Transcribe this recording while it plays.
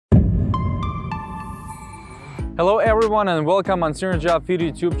Hello everyone and welcome on Job Fit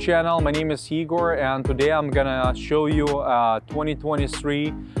YouTube channel. My name is Igor and today I'm gonna show you a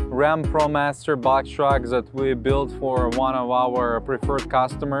 2023 Ram ProMaster box truck that we built for one of our preferred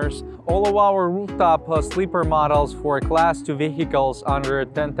customers. All of our rooftop sleeper models for Class 2 vehicles under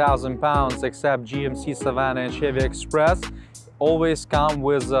 10,000 pounds except GMC Savannah and Chevy Express always come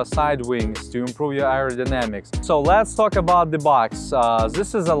with side wings to improve your aerodynamics. So let's talk about the box.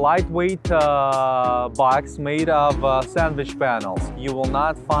 This is a lightweight box made of sandwich panels. You will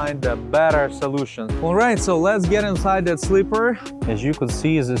not find a better solution. All right, so let's get inside that sleeper. As you could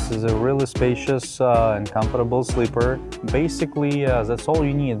see, this is a really spacious and comfortable sleeper. Basically, that's all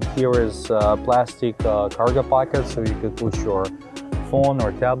you need. Here is plastic cargo pocket, so you could put your phone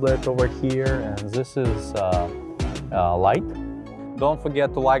or tablet over here, and this is light. Don't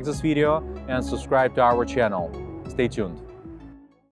forget to like this video and subscribe to our channel. Stay tuned.